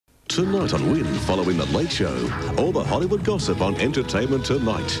Tonight on Win, following The Late Show, all the Hollywood gossip on Entertainment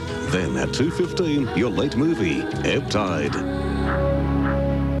Tonight. Then at 2:15, your late movie, Ebb Tide.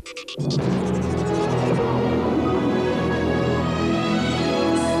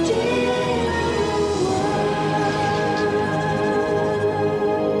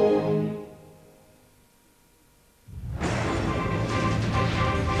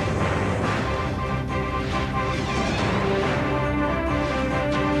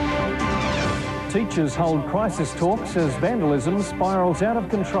 Teachers hold crisis talks as vandalism spirals out of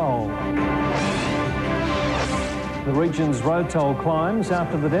control. The region's road toll climbs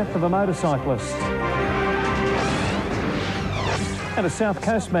after the death of a motorcyclist. And a South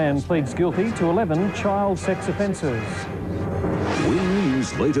Coast man pleads guilty to 11 child sex offences. Win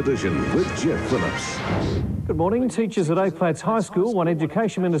News Late Edition with Geoff Phillips. Good morning. Teachers at A Flats High School want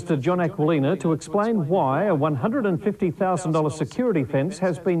Education Minister John Aquilina to explain why a $150,000 security fence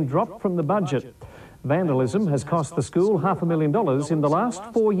has been dropped from the budget. Vandalism has cost the school $500,000 in the last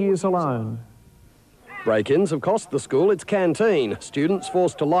 4 years alone. Break-ins have cost the school its canteen. Students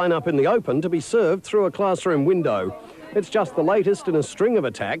forced to line up in the open to be served through a classroom window. It's just the latest in a string of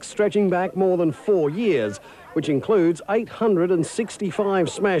attacks stretching back more than 4 years, which includes 865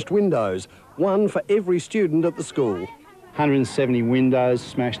 smashed windows, one for every student at the school. 170 windows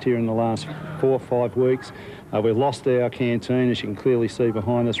smashed here in the last 4 or 5 weeks. We've lost our canteen, as you can clearly see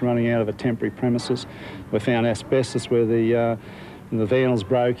behind us, running out of a temporary premises. We found asbestos where the vandals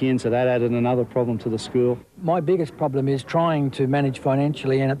broke in, so that added another problem to the school. My biggest problem is trying to manage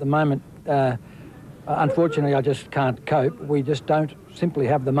financially, and at the moment, unfortunately, I just can't cope. We just don't simply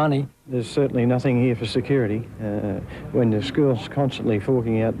have the money. There's certainly nothing here for security. When the school's constantly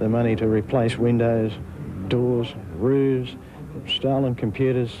forking out the money to replace windows, doors, roofs, stolen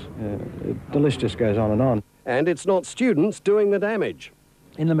computers, the list just goes on and on. And it's not students doing the damage.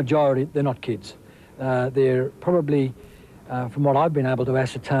 In the majority, they're not kids. They're probably, from what I've been able to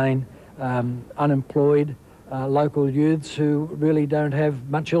ascertain, unemployed local youths who really don't have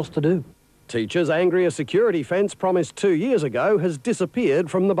much else to do. Teachers angry a security fence promised 2 years ago has disappeared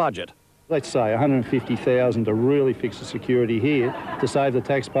from the budget. Let's say $150,000 to really fix the security here to save the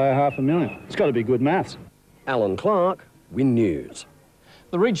taxpayer $500,000. It's got to be good maths. Alan Clark, Win News.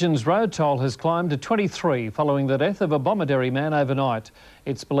 The region's road toll has climbed to 23 following the death of a Bomaderry man overnight.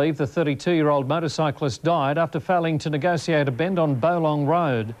 It's believed the 32-year-old motorcyclist died after failing to negotiate a bend on Bowlong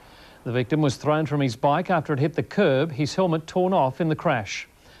Road. The victim was thrown from his bike after it hit the curb, his helmet torn off in the crash.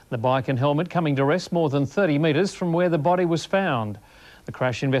 The bike and helmet coming to rest more than 30 metres from where the body was found. The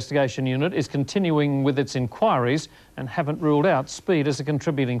Crash Investigation Unit is continuing with its inquiries and haven't ruled out speed as a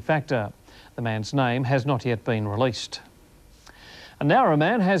contributing factor. The man's name has not yet been released. A Nowra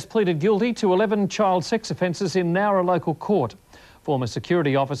man has pleaded guilty to 11 child sex offences in Nowra local court. Former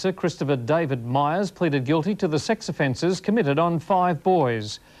security officer Christopher David Myers pleaded guilty to the sex offences committed on 5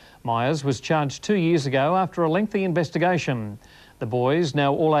 boys. Myers was charged 2 years ago after a lengthy investigation. The boys,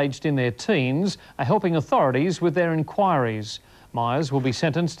 now all aged in their teens, are helping authorities with their inquiries. Myers will be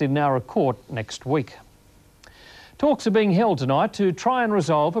sentenced in Nowra court next week. Talks are being held tonight to try and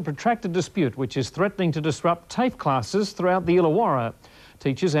resolve a protracted dispute which is threatening to disrupt TAFE classes throughout the Illawarra.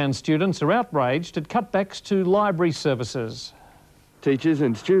 Teachers and students are outraged at cutbacks to library services. Teachers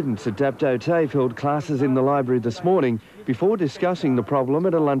and students at Dapto TAFE held classes in the library this morning before discussing the problem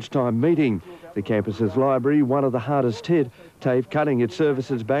at a lunchtime meeting. The campus's library, one of the hardest hit, TAFE cutting its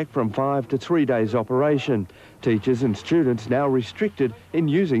services back from 5 to 3 days operation. Teachers and students now restricted in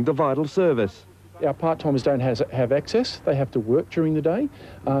using the vital service. Our part-timers don't have access. They have to work during the day.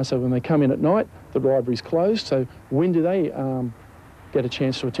 So when they come in at night, the library's closed. So when do they get a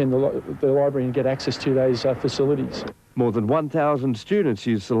chance to attend the library and get access to those facilities? More than 1,000 students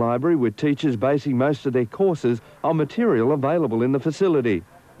use the library, with teachers basing most of their courses on material available in the facility.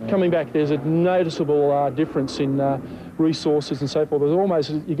 Coming back, there's a noticeable difference in resources and so forth. There's almost,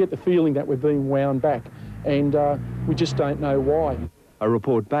 you get the feeling that we're being wound back, and we just don't know why. A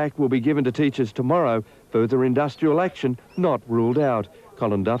report back will be given to teachers tomorrow. Further industrial action not ruled out.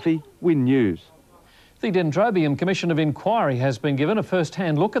 Colin Duffy, Win News. The Dendrobium Commission of Inquiry has been given a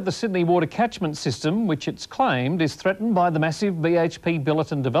first-hand look at the Sydney water catchment system, which it's claimed is threatened by the massive BHP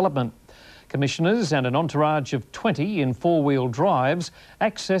Bulletin development. Commissioners and an entourage of 20 in 4-wheel drives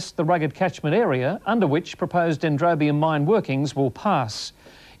accessed the rugged catchment area under which proposed dendrobium mine workings will pass.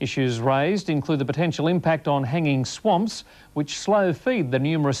 Issues raised include the potential impact on hanging swamps, which slow feed the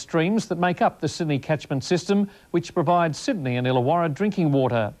numerous streams that make up the Sydney catchment system, which provides Sydney and Illawarra drinking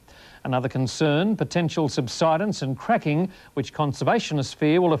water. Another concern, potential subsidence and cracking, which conservationists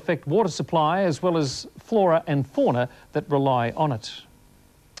fear will affect water supply as well as flora and fauna that rely on it.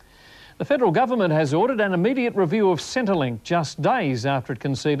 The federal government has ordered an immediate review of Centrelink just days after it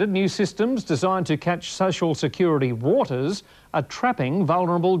conceded new systems designed to catch social security waters are trapping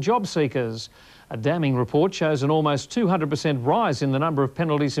vulnerable job seekers. A damning report shows an almost 200% rise in the number of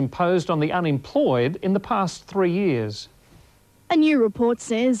penalties imposed on the unemployed in the past 3 years. A new report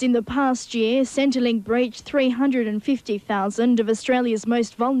says in the past year, Centrelink breached 350,000 of Australia's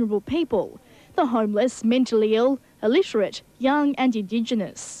most vulnerable people: the homeless, mentally ill, illiterate, young and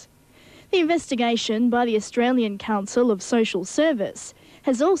Indigenous. The investigation by the Australian Council of Social Service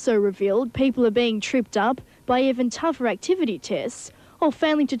has also revealed people are being tripped up by even tougher activity tests or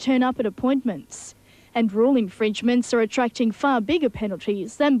failing to turn up at appointments. And rule infringements are attracting far bigger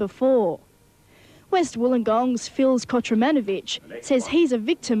penalties than before. West Wollongong's Phillips says he's a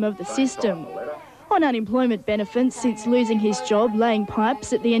victim of the system. On unemployment benefits since losing his job laying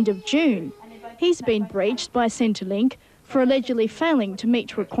pipes at the end of June, he's been breached by Centrelink for allegedly failing to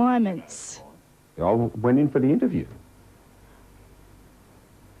meet requirements. I went in for the interview.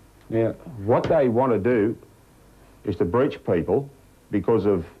 Now, what they want to do is to breach people because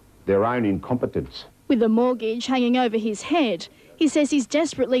of their own incompetence. With a mortgage hanging over his head, he says he's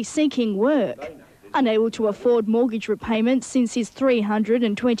desperately seeking work. Unable to afford mortgage repayments since his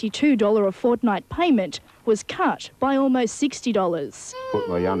 $322 a fortnight payment was cut by almost $60. Put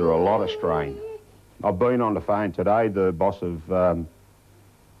me under a lot of strain. I've been on the phone today, the boss of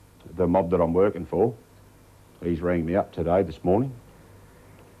the mob that I'm working for. He's rang me up today, this morning.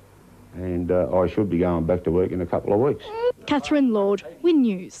 And I should be going back to work in a couple of weeks. Catherine Lord, Win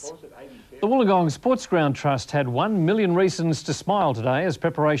News. The Wollongong Sports Ground Trust had 1 million reasons to smile today as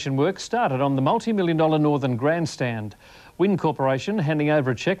preparation work started on the multi-million-dollar Northern Grandstand. Win Corporation handing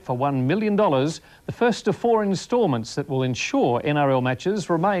over a cheque for $1 million, the first of 4 instalments that will ensure NRL matches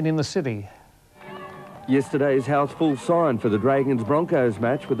remain in the city. Yesterday's house-full sign for the Dragons-Broncos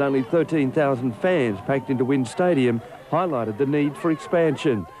match, with only 13,000 fans packed into Wynn Stadium, highlighted the need for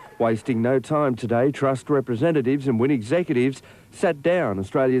expansion. Wasting no time today, Trust representatives and Wynn executives sat down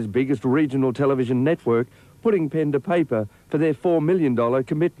Australia's biggest regional television network, putting pen to paper for their $4 million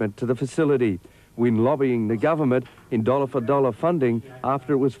commitment to the facility. Wynn lobbying the government in dollar-for-dollar funding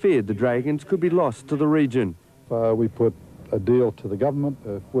after it was feared the Dragons could be lost to the region. We put a deal to the government.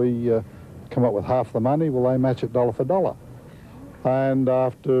 If we come up with half the money, will they match it dollar for dollar? And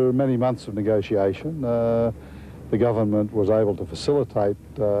after many months of negotiation, the government was able to facilitate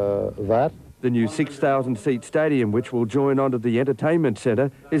that. The new 6,000-seat stadium, which will join onto the entertainment centre,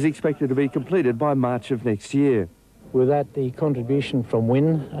 is expected to be completed by March of next year. Without the contribution from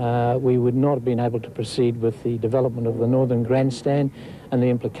Wynn, we would not have been able to proceed with the development of the Northern Grandstand, and the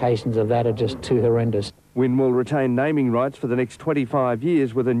implications of that are just too horrendous. Wynn will retain naming rights for the next 25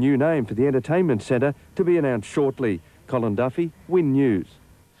 years, with a new name for the entertainment centre to be announced shortly. Colin Duffy, Wynn News.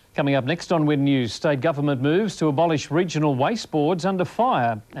 Coming up next on Win News, state government moves to abolish regional waste boards under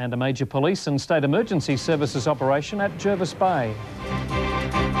fire, and a major police and state emergency services operation at Jervis Bay.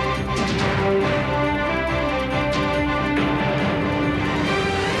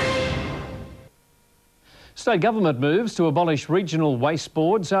 State government moves to abolish regional waste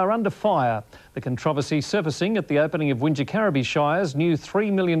boards are under fire. The controversy surfacing at the opening of Wingecarribee Shire's new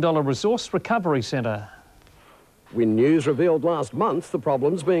 $3 million resource recovery centre. Win News revealed last month the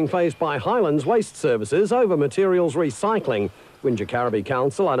problems being faced by Highlands Waste Services over materials recycling. Wingecarribee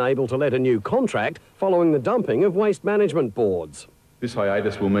Council unable to let a new contract following the dumping of waste management boards. This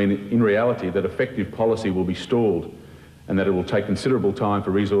hiatus will mean in reality that effective policy will be stalled and that it will take considerable time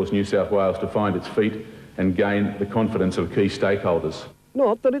for Resource New South Wales to find its feet and gain the confidence of key stakeholders.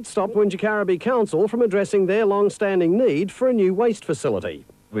 Not that it stopped Wingecarribee Council from addressing their long-standing need for a new waste facility.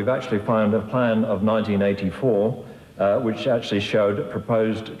 We've actually found a plan of 1984 which actually showed a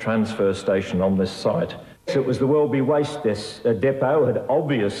proposed transfer station on this site. So it was the Welby Waste Depot had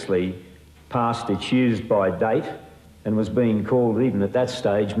obviously passed its use-by date and was being called, even at that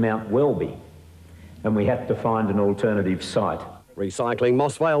stage, Mount Welby. And we had to find an alternative site. Recycling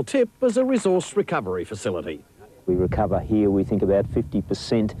Moss Vale Tip as a resource recovery facility. We recover here, we think, about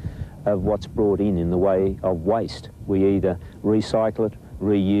 50% of what's brought in the way of waste. We either recycle it,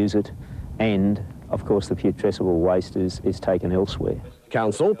 reuse it, and, of course, the putrescible waste is taken elsewhere.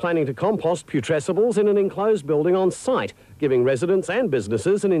 Council planning to compost putrescibles in an enclosed building on site, giving residents and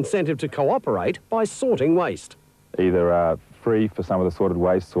businesses an incentive to cooperate by sorting waste. Either free for some of the sorted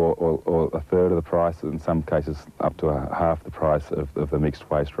waste or a third of the price, in some cases up to half the price of the mixed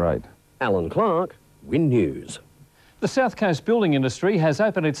waste rate. Alan Clark, Win News. The South Coast building industry has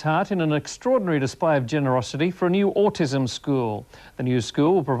opened its heart in an extraordinary display of generosity for a new autism school. The new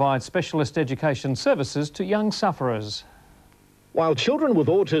school will provide specialist education services to young sufferers. While children with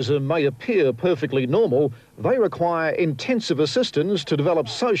autism may appear perfectly normal, they require intensive assistance to develop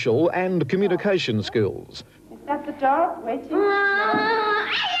social and communication skills. Is that the dog waiting?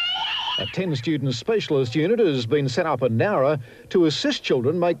 A 10-student specialist unit has been set up in Illawarra to assist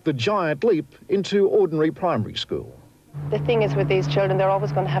children make the giant leap into ordinary primary school. The thing is with these children, they're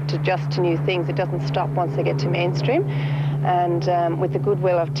always going to have to adjust to new things. It doesn't stop once they get to mainstream. And with the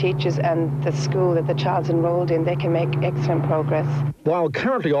goodwill of teachers and the school that the child's enrolled in, they can make excellent progress. While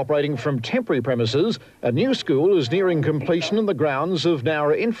currently operating from temporary premises, a new school is nearing completion in the grounds of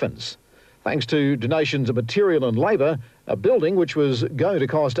Illawarra Infants. Thanks to donations of material and labour, a building which was going to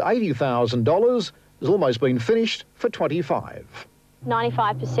cost $80,000 has almost been finished for $25,000.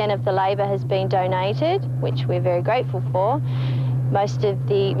 95% of the labour has been donated, which we're very grateful for. Most of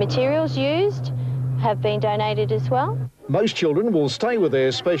the materials used have been donated as well. Most children will stay with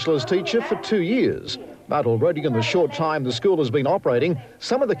their specialist teacher for 2 years, but already in the short time the school has been operating,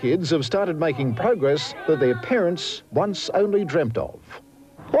 some of the kids have started making progress that their parents once only dreamt of.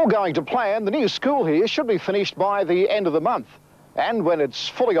 All going to plan, the new school here should be finished by the end of the month. And when it's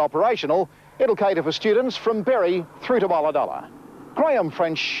fully operational, it'll cater for students from Berry through to Ulladulla. Graham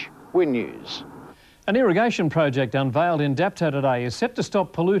French, Win News. An irrigation project unveiled in Dapto today is set to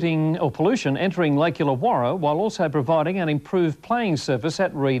stop pollution entering Lake Illawarra while also providing an improved playing surface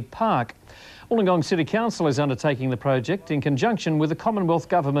at Reid Park. Wollongong City Council is undertaking the project in conjunction with a Commonwealth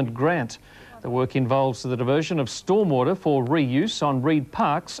Government grant. The work involves the diversion of stormwater for reuse on Reid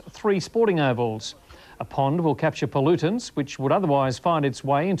Park's 3 sporting ovals. A pond will capture pollutants which would otherwise find its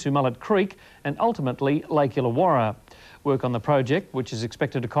way into Mullet Creek and ultimately Lake Illawarra. Work on the project, which is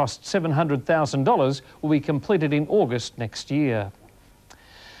expected to cost $700,000, will be completed in August next year.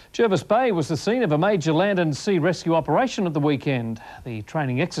 Jervis Bay was the scene of a major land and sea rescue operation at the weekend. The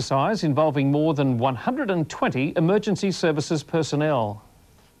training exercise involving more than 120 emergency services personnel.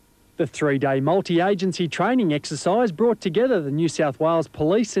 The 3-day multi-agency training exercise brought together the New South Wales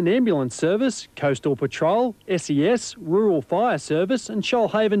Police and Ambulance Service, Coastal Patrol, SES, Rural Fire Service and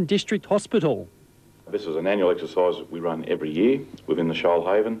Shoalhaven District Hospital. This is an annual exercise that we run every year within the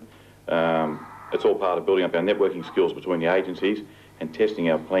Shoalhaven. It's all part of building up our networking skills between the agencies and testing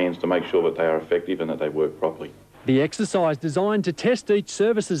our plans to make sure that they are effective and that they work properly. The exercise designed to test each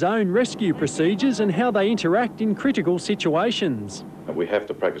service's own rescue procedures and how they interact in critical situations. We have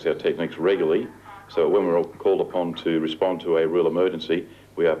to practice our techniques regularly so that when we're called upon to respond to a real emergency,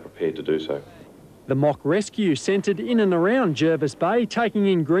 we are prepared to do so. The mock rescue centred in and around Jervis Bay, taking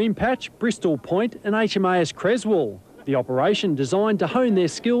in Green Patch, Bristol Point and HMAS Creswell. The operation designed to hone their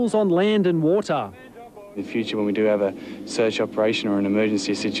skills on land and water. In the future, when we do have a search operation or an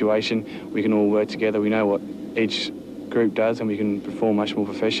emergency situation, we can all work together. We know what each group does and we can perform much more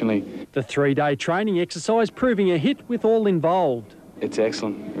professionally. The 3-day training exercise proving a hit with all involved. It's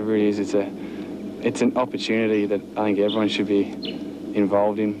excellent, it really is. It's an opportunity that I think everyone should be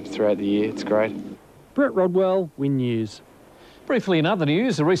involved in throughout the year. It's great. Brett Rodwell, Win News. Briefly in other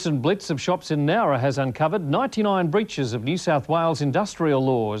news, a recent blitz of shops in Illawarra has uncovered 99 breaches of New South Wales industrial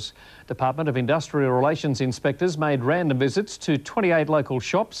laws. Department of Industrial Relations inspectors made random visits to 28 local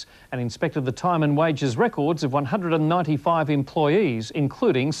shops and inspected the time and wages records of 195 employees,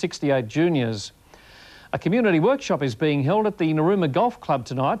 including 68 juniors. A community workshop is being held at the Narooma Golf Club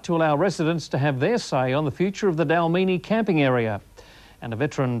tonight to allow residents to have their say on the future of the Dalmini camping area. And a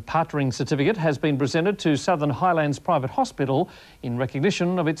veteran partnering certificate has been presented to Southern Highlands Private Hospital in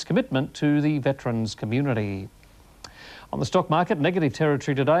recognition of its commitment to the veterans community. On the stock market, negative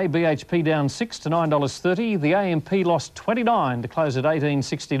territory today, BHP down $6 to $9.30. The AMP lost 29 to close at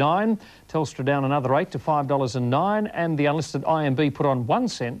 $18.69. Telstra down another 8 to $5.09. And the unlisted IMB put on 1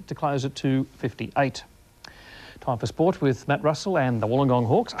 cent to close at $2.58. Time for sport with Matt Russell and the Wollongong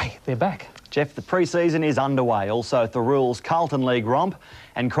Hawks. Hey, they're back. Geoff, the pre-season is underway. Also at the Rules Carlton League romp,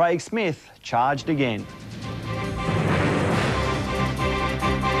 and Craig Smith charged again.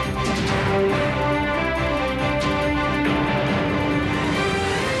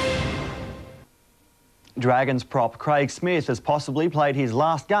 Dragons prop Craig Smith has possibly played his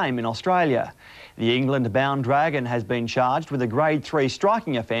last game in Australia. The England-bound Dragon has been charged with a Grade 3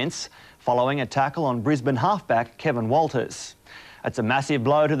 striking offence following a tackle on Brisbane halfback Kevin Walters. It's a massive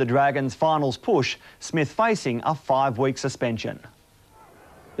blow to the Dragons' finals push, Smith facing a 5-week suspension.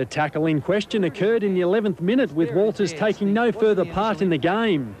 The tackle in question occurred in the 11th minute with Walters taking no further part in the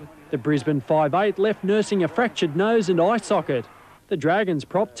game. The Brisbane 5'8" left nursing a fractured nose and eye socket. The Dragons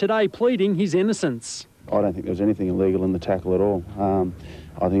prop today pleading his innocence. I don't think there was anything illegal in the tackle at all.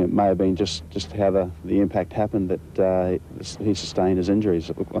 I think it may have been just how the impact happened that he sustained his injuries.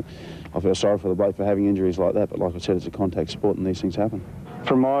 I feel sorry for the bloke for having injuries like that, but like I said, it's a contact sport and these things happen.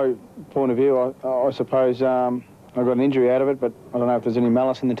 From my point of view, I suppose I got an injury out of it, but I don't know if there's any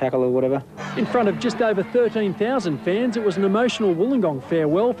malice in the tackle or whatever. In front of just over 13,000 fans, it was an emotional Wollongong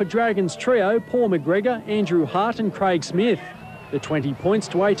farewell for Dragons trio Paul McGregor, Andrew Hart and Craig Smith. The 20 points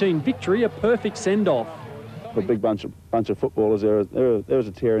to 18 victory, a perfect send-off. For a big bunch of footballers, there was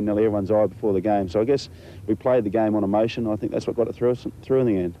a tear in nearly everyone's eye before the game. So I guess we played the game on emotion. I think that's what got it through in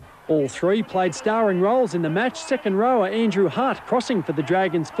the end. All three played starring roles in the match. Second rower Andrew Hart crossing for the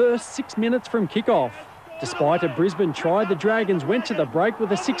Dragons first 6 minutes from kick-off. Despite a Brisbane try, the Dragons went to the break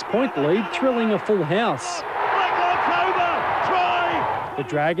with a 6-point lead, thrilling a full house. The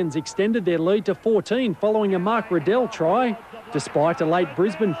Dragons extended their lead to 14 following a Mark Riddell try. Despite a late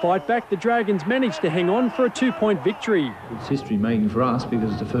Brisbane fight back, the Dragons managed to hang on for a 2-point victory. It's history making for us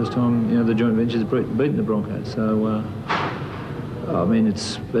because it's the first time the joint venture's beaten the Broncos. So, I mean,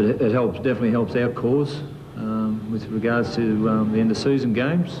 it helps, definitely helps our cause with regards to the end of season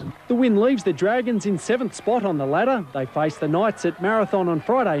games. The win leaves the Dragons in 7th spot on the ladder. They face the Knights at Marathon on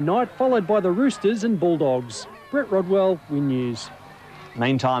Friday night, followed by the Roosters and Bulldogs. Brett Rodwell, Win News.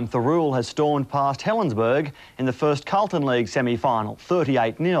 Meantime, Thurrool has stormed past Helensburgh in the first Carlton League semi-final,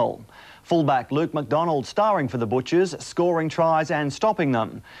 38-0. Fullback Luke McDonald starring for the Butchers, scoring tries and stopping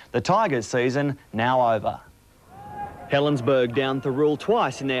them. The Tigers' season now over. Helensburgh down Thurrool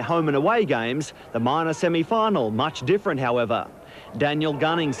twice in their home and away games. The minor semi-final, much different, however. Daniel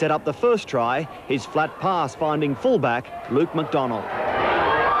Gunning set up the first try, his flat pass finding fullback Luke McDonald.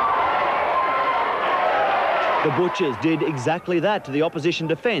 The Butchers did exactly that to the opposition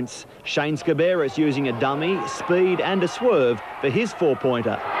defence. Shane Scaberis using a dummy, speed and a swerve for his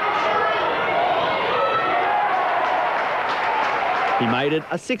 4-pointer. He made it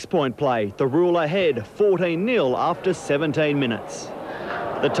a 6-point play. Thurrool ahead 14-0 after 17 minutes.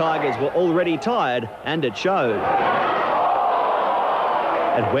 The Tigers were already tired and it showed.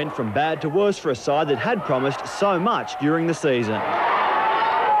 It went from bad to worse for a side that had promised so much during the season.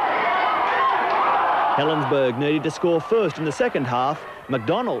 Helensburgh needed to score first in the second half,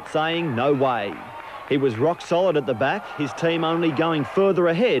 McDonald saying no way. He was rock solid at the back, his team only going further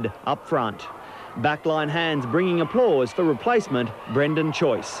ahead up front. Backline hands bringing applause for replacement Brendan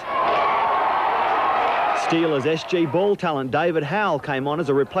Choice. Steelers SG ball talent David Howell came on as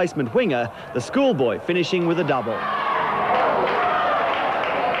a replacement winger, the schoolboy finishing with a double.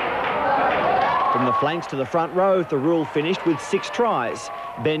 From the flanks to the front row, Thurrool finished with 6 tries.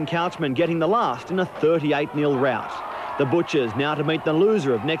 Ben Couchman getting the last in a 38-0 rout. The Butchers now to meet the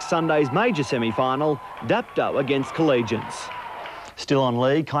loser of next Sunday's major semi-final, Dapto against Collegians. Still on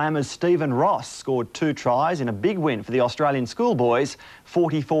league, Kiama's Stephen Ross scored 2 tries in a big win for the Australian schoolboys,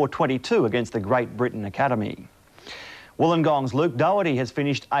 44-22 against the Great Britain Academy. Wollongong's Luke Doherty has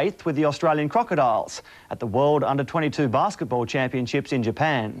finished 8th with the Australian Crocodiles at the World Under-22 Basketball Championships in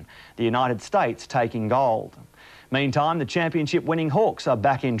Japan, the United States taking gold. Meantime, the championship-winning Hawks are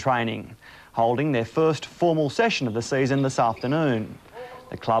back in training, holding their first formal session of the season this afternoon.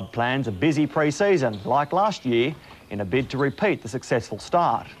 The club plans a busy pre-season, like last year, in a bid to repeat the successful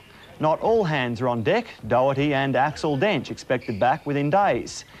start. Not all hands are on deck. Doherty and Axel Dench expected back within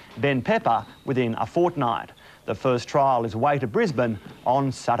days. Ben Pepper within a fortnight. The first trial is away to Brisbane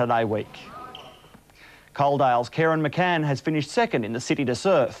on Saturday week. Coaldale's Karen McCann has finished 2nd in the City to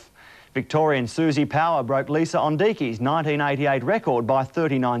Surf. Victorian Susie Power broke Lisa Ondiki's 1988 record by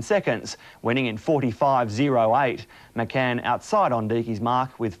 39 seconds, winning in 45.08. McCann outside Ondiki's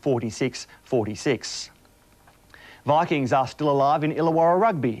mark with 46.46. Vikings are still alive in Illawarra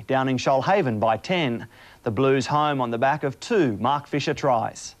rugby, downing Shoalhaven by 10. The Blues home on the back of 2 Mark Fisher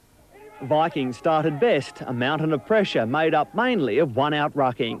tries. Vikings started best, a mountain of pressure made up mainly of one-out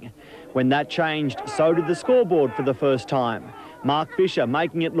rucking. When that changed, so did the scoreboard for the first time. Mark Fisher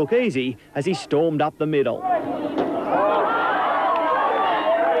making it look easy as he stormed up the middle. The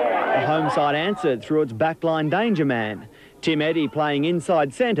home side answered through its backline danger man. Tim Eddy playing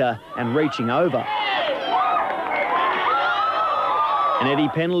inside centre and reaching over. An Eddy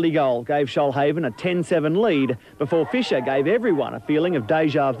penalty goal gave Shoalhaven a 10-7 lead before Fisher gave everyone a feeling of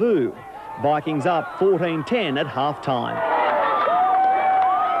deja vu. Vikings up 14-10 at half-time.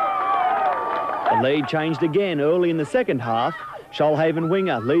 The lead changed again early in the second half. Shoalhaven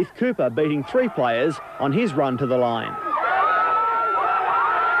winger Leith Cooper beating 3 players on his run to the line.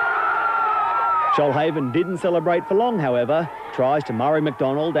 Shoalhaven didn't celebrate for long, however. Tries to Murray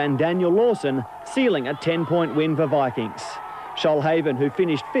McDonald and Daniel Lawson sealing a 10-point win for Vikings. Shoalhaven, who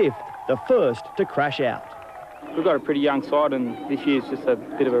finished 5th, the first to crash out. We've got a pretty young side, and this year's just a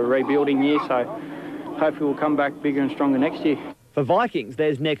bit of a rebuilding year, so hopefully we'll come back bigger and stronger next year. For Vikings,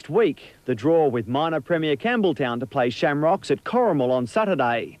 there's next week, the draw with minor Premier Campbelltown to play Shamrocks at Corrimal on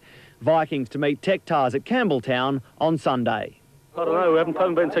Saturday. Vikings to meet Tectars at Campbelltown on Sunday. I don't know, we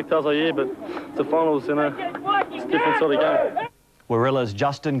haven't been Tectars all year, but the finals, you know, it's a different sort of game. Warilla's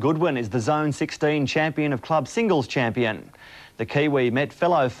Justin Goodwin is the Zone 16 champion of club singles champion. The Kiwi met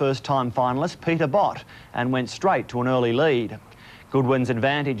fellow first-time finalist Peter Bott and went straight to an early lead. Goodwin's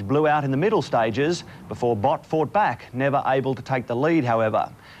advantage blew out in the middle stages before Bott fought back, never able to take the lead,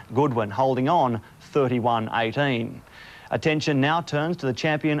 however. Goodwin holding on 31-18. Attention now turns to the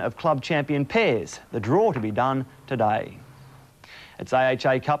champion of club champion pairs, the draw to be done today. It's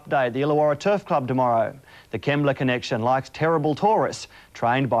AHA Cup Day at the Illawarra Turf Club tomorrow. The Kembla connection likes Terrible Taurus,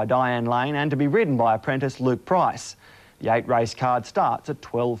 trained by Diane Lane and to be ridden by apprentice Luke Price. The 8-race card starts at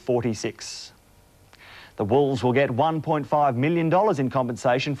 12:46. The Wolves will get $1.5 million in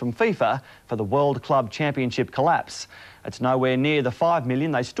compensation from FIFA for the World Club Championship collapse. It's nowhere near the $5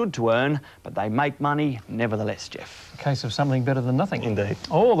 million they stood to earn, but they make money nevertheless, Geoff. A case of something better than nothing. Indeed.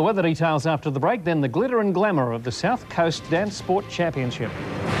 All the weather details after the break, then the glitter and glamour of the South Coast Dance Sport Championship.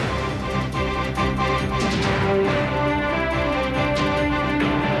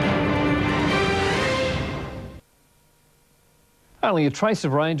 Only a trace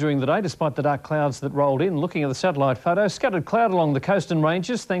of rain during the day despite the dark clouds that rolled in. Looking at the satellite photo, scattered cloud along the coast and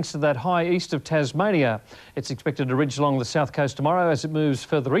ranges thanks to that high east of Tasmania. It's expected to ridge along the south coast tomorrow as it moves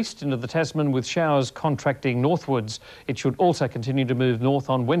further east into the Tasman with showers contracting northwards. It should also continue to move north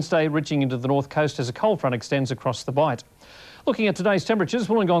on Wednesday, ridging into the north coast as a cold front extends across the bight. Looking at today's temperatures,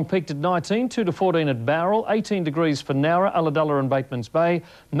 Wollongong peaked at 19, 2 to 14 at Bowral, 18 degrees for Nowra, Ulladulla and Batemans Bay,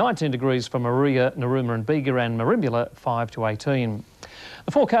 19 degrees for Maria, Narooma and Bega and Merimbula, 5 to 18.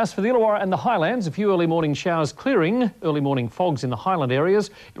 The forecast for the Illawarra and the Highlands, a few early morning showers clearing, early morning fogs in the highland areas.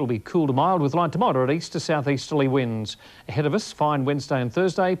 It'll be cool to mild with light to moderate east to southeasterly winds. Ahead of us, fine Wednesday and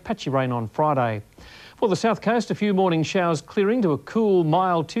Thursday, patchy rain on Friday. For the south coast, a few morning showers clearing to a cool,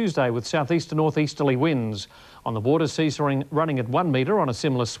 mild Tuesday with southeast to northeasterly winds. On the water, seas running at 1 metre on a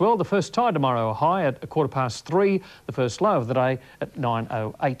similar swell. The first tide tomorrow a high at 3:15, the first low of the day at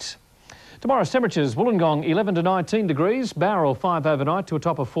 9:08. Tomorrow's temperatures, Wollongong 11 to 19 degrees, Bowral 5 overnight to a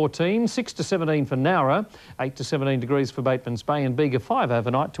top of 14, 6 to 17 for Nowra, 8 to 17 degrees for Batemans Bay and Bega 5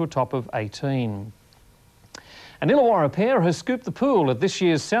 overnight to a top of 18. An Illawarra pair has scooped the pool at this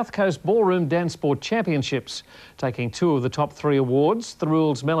year's South Coast Ballroom Dance Sport Championships, taking 2 of the top 3 awards, the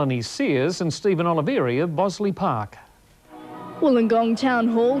Rule's Melanie Sears and Stephen Oliveri of Bosley Park. Wollongong Town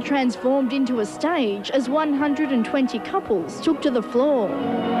Hall transformed into a stage as 120 couples took to the floor.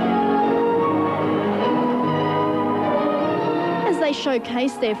 As they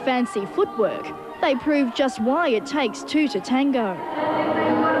showcased their fancy footwork, they proved just why it takes 2 to tango.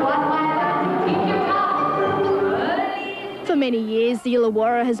 For many years, the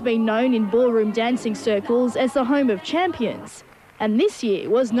Illawarra has been known in ballroom dancing circles as the home of champions, and this year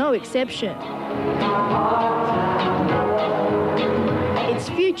was no exception. Its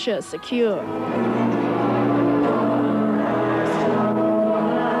future secure.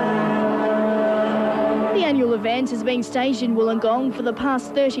 The annual event has been staged in Wollongong for the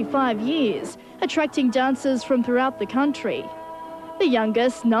past 35 years, attracting dancers from throughout the country. The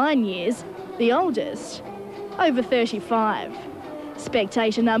youngest, 9 years, the oldest, over 35.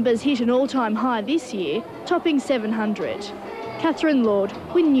 Spectator numbers hit an all-time high this year, topping 700. Catherine Lord,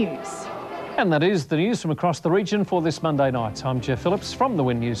 Win News. And that is the news from across the region for this Monday night. I'm Geoff Phillips from the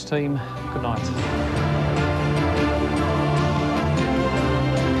Win News team. Good night.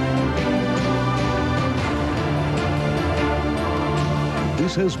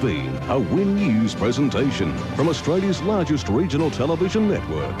 This has been a Win News presentation from Australia's largest regional television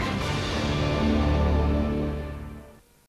network.